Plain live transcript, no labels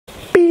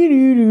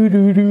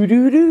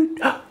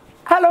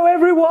Hello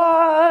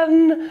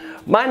everyone!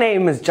 My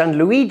name is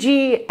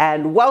Gianluigi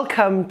and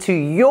welcome to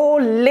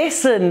your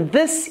lesson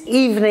this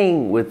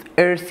evening with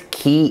Earth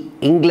Key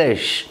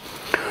English.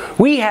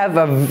 We have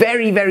a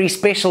very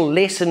special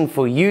lesson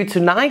for you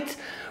tonight.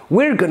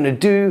 We're going to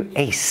do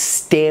a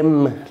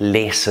STEM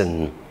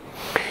lesson.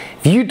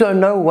 If you don't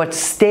know what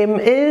STEM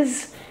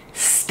is,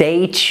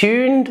 stay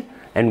tuned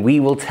and we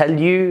will tell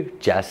you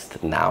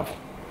just now.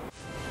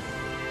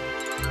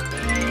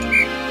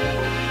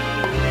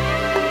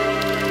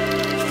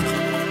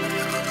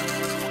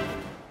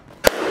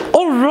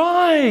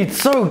 Alright,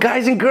 so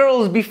guys and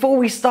girls, before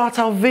we start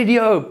our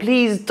video,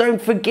 please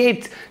don't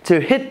forget to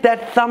hit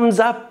that thumbs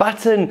up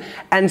button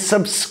and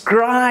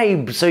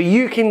subscribe so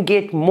you can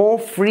get more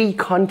free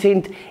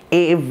content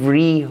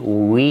every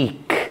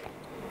week.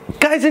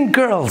 Guys and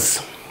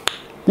girls,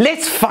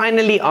 let's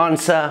finally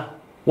answer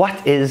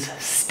what is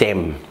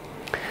STEM.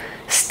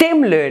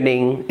 STEM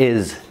learning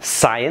is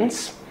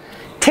science,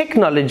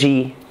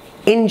 technology,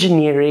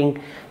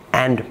 engineering,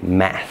 and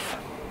math.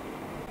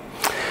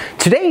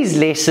 Today's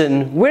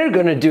lesson, we're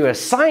going to do a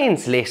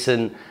science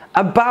lesson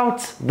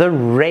about the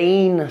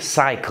rain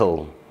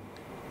cycle.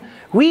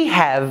 We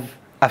have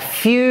a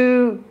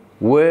few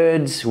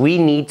words we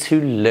need to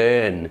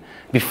learn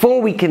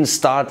before we can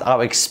start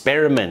our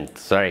experiment.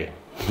 So,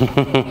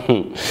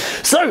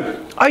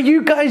 are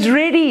you guys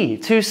ready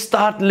to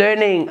start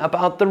learning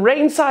about the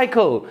rain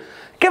cycle?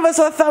 Give us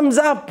a thumbs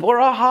up or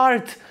a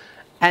heart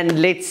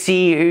and let's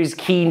see who's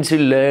keen to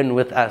learn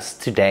with us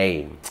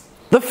today.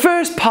 The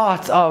first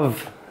part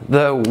of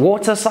the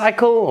water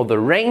cycle or the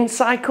rain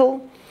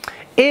cycle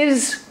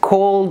is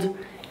called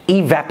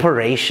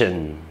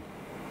evaporation.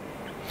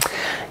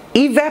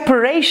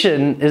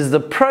 Evaporation is the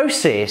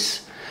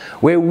process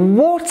where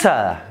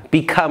water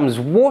becomes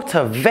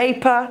water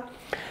vapor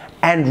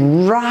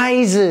and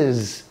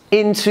rises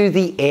into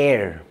the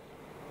air.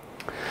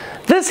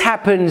 This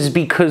happens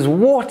because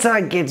water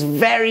gets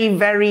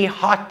very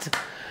hot,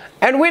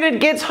 and when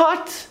it gets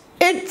hot,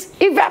 it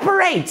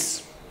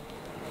evaporates.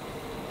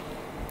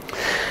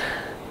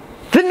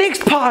 The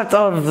next part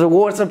of the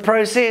water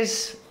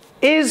process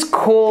is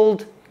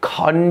called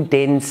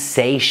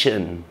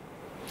condensation.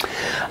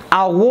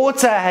 Our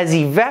water has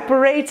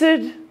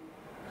evaporated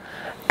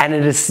and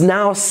it is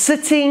now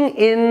sitting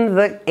in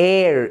the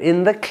air,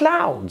 in the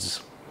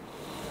clouds.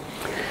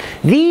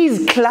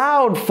 These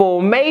cloud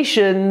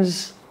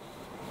formations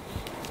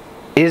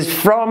is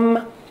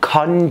from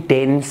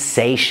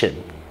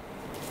condensation.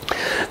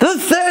 The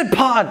third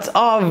part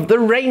of the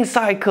rain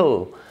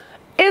cycle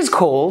is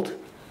called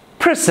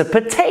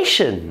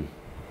precipitation.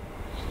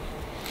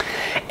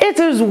 It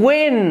is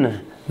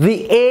when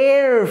the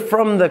air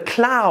from the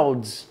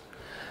clouds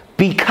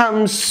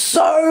becomes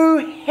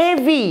so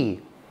heavy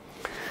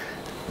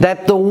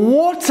that the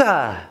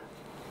water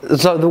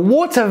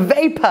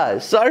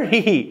vapor,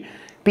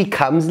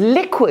 becomes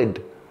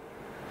liquid.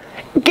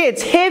 It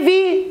gets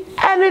heavy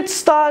and it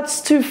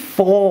starts to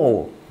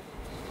fall.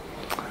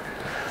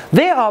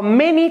 There are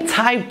many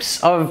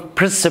types of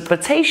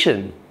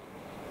precipitation.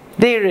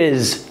 There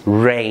is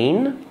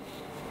rain,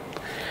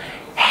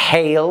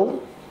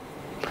 hail,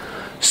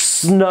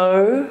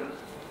 snow,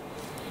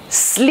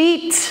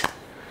 sleet,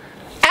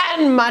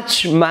 and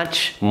much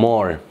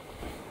more.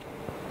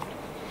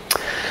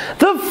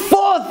 The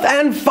fourth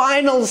and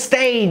final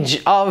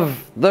stage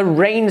of the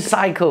rain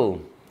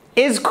cycle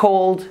is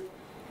called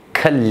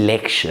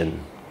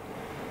collection.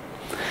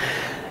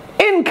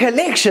 In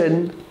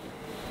collection,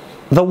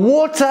 the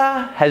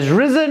water has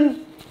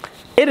risen,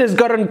 it has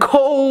gotten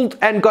cold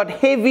and got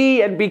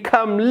heavy and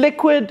become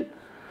liquid.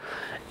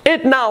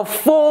 It now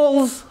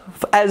falls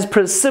as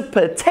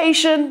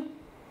precipitation.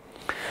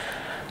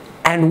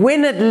 And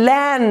when it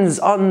lands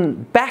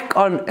back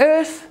on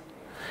Earth,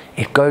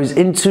 it goes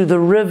into the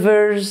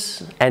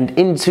rivers and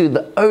into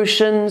the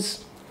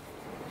oceans.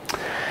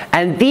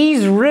 And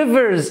these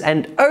rivers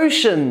and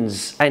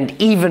oceans and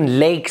even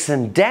lakes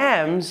and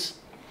dams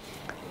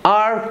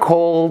are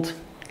called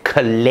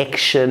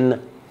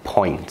collection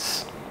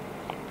points.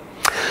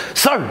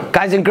 So,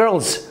 guys and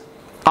girls,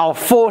 our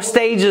 4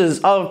 stages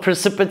of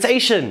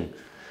precipitation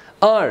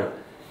are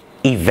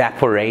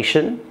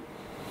evaporation,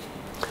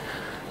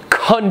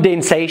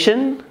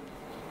 condensation,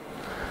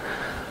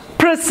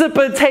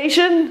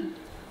 precipitation,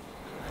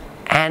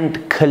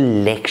 and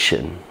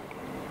collection.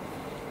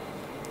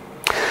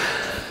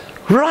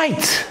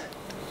 Right,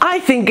 I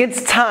think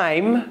it's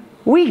time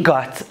we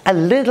got a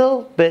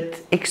little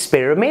bit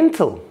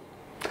experimental.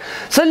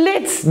 So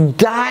let's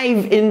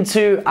dive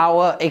into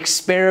our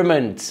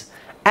experiment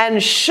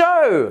and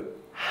show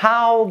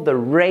how the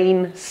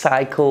rain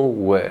cycle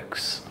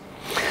works.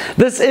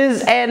 This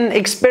is an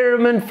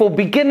experiment for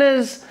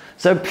beginners,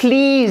 so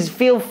please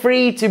feel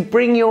free to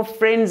bring your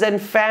friends and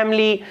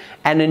family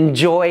and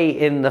enjoy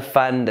in the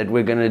fun that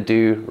we're going to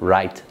do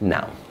right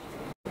now.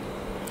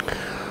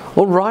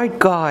 Alright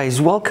guys,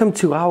 welcome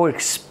to our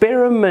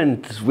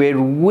experiment where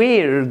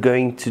we're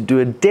going to do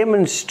a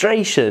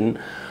demonstration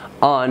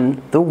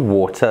on the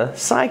water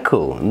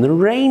cycle and the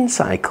rain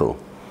cycle.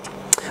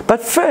 But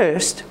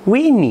first,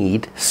 we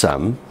need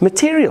some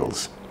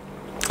materials.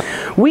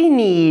 We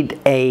need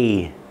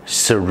a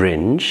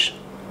syringe.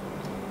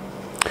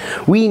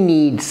 We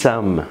need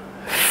some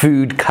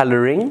food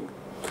coloring.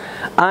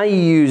 I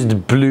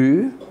used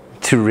blue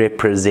to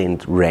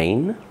represent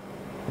rain.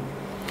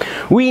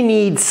 We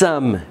need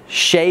some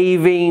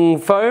shaving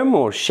foam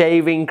or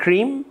shaving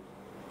cream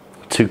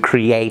to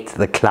create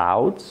the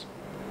clouds.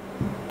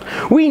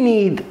 We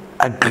need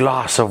a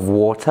glass of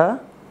water.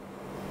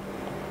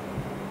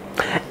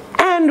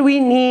 And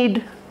we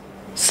need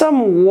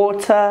some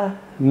water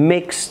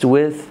mixed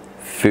with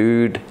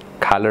food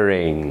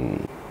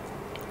coloring.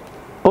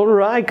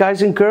 Alright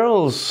guys and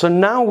girls, so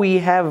now we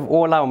have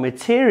all our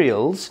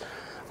materials,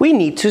 we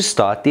need to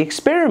start the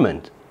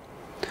experiment.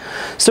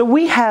 So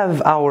we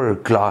have our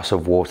glass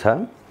of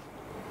water.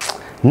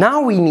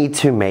 Now we need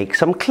to make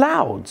some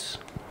clouds.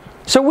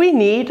 So we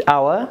need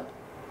our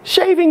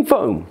shaving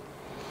foam.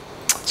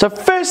 So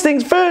first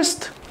things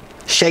first,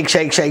 shake,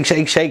 shake, shake,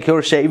 shake, shake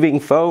your shaving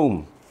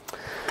foam.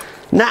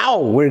 Now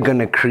we're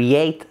gonna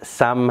create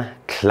some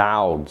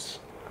clouds.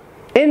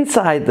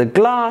 Inside the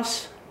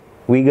glass,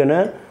 we're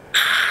gonna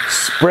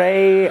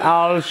spray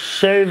our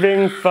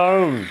shaving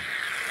foam.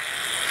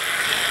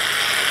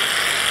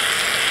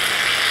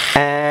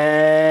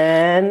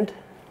 And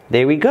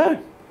there we go.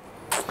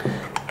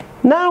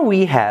 Now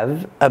we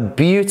have a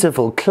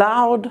beautiful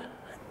cloud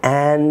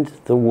and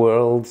the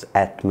world's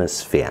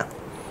atmosphere.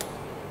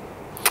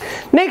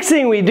 Next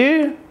thing we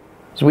do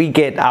is we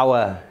get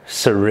our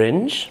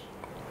syringe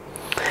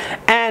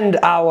and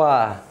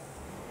our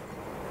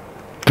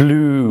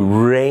blue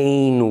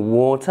rain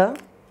water,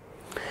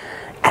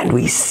 and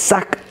we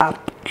suck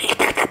up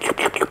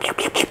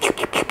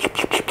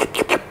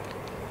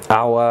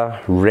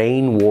our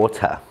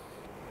rainwater.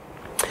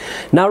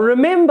 Now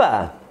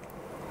remember,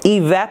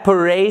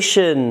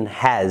 evaporation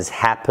has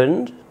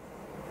happened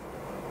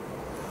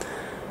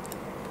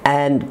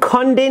and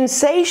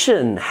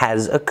condensation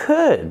has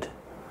occurred.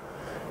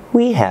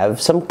 We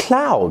have some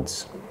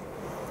clouds.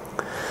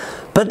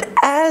 But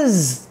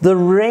as the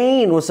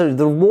rain, or sorry,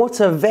 the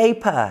water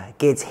vapor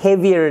gets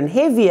heavier and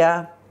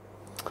heavier,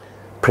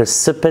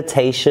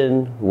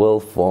 precipitation will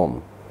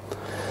form.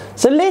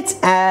 So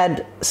let's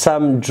add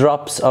some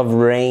drops of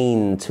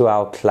rain to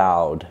our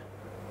cloud.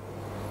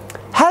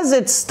 Has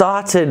it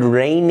started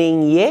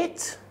raining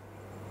yet?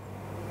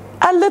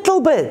 A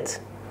little bit.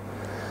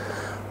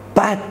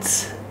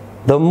 But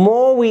the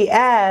more we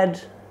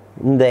add,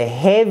 the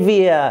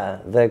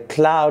heavier the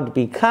cloud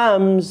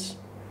becomes,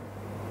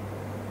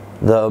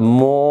 the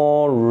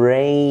more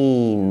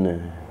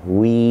rain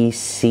we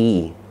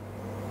see.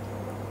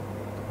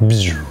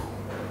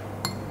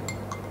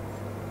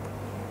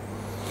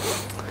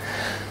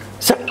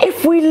 So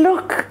if we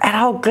look at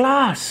our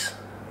glass,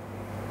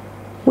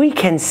 we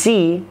can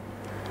see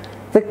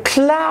the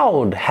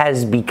cloud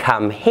has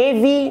become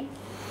heavy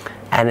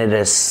and it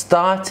has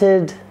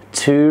started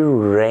to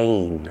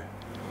rain.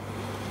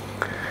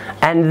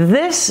 And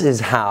this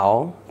is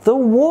how the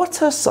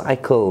water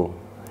cycle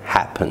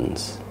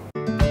happens.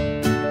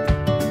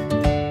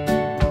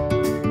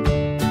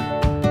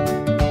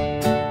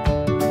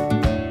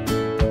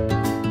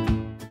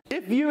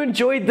 If you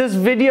enjoyed this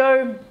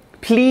video,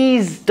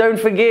 please don't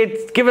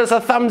forget, give us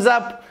a thumbs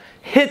up,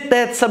 hit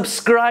that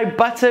subscribe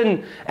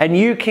button, and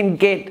you can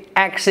get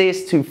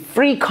access to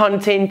free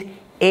content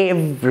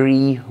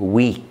every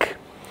week.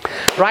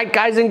 Right,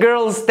 guys and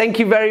girls, thank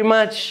you very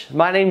much.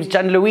 My name's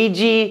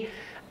Gianluigi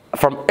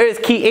from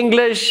Earth Key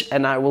English,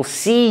 and I will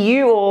see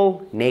you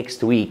all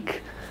next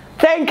week.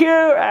 Thank you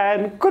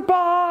and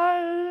goodbye.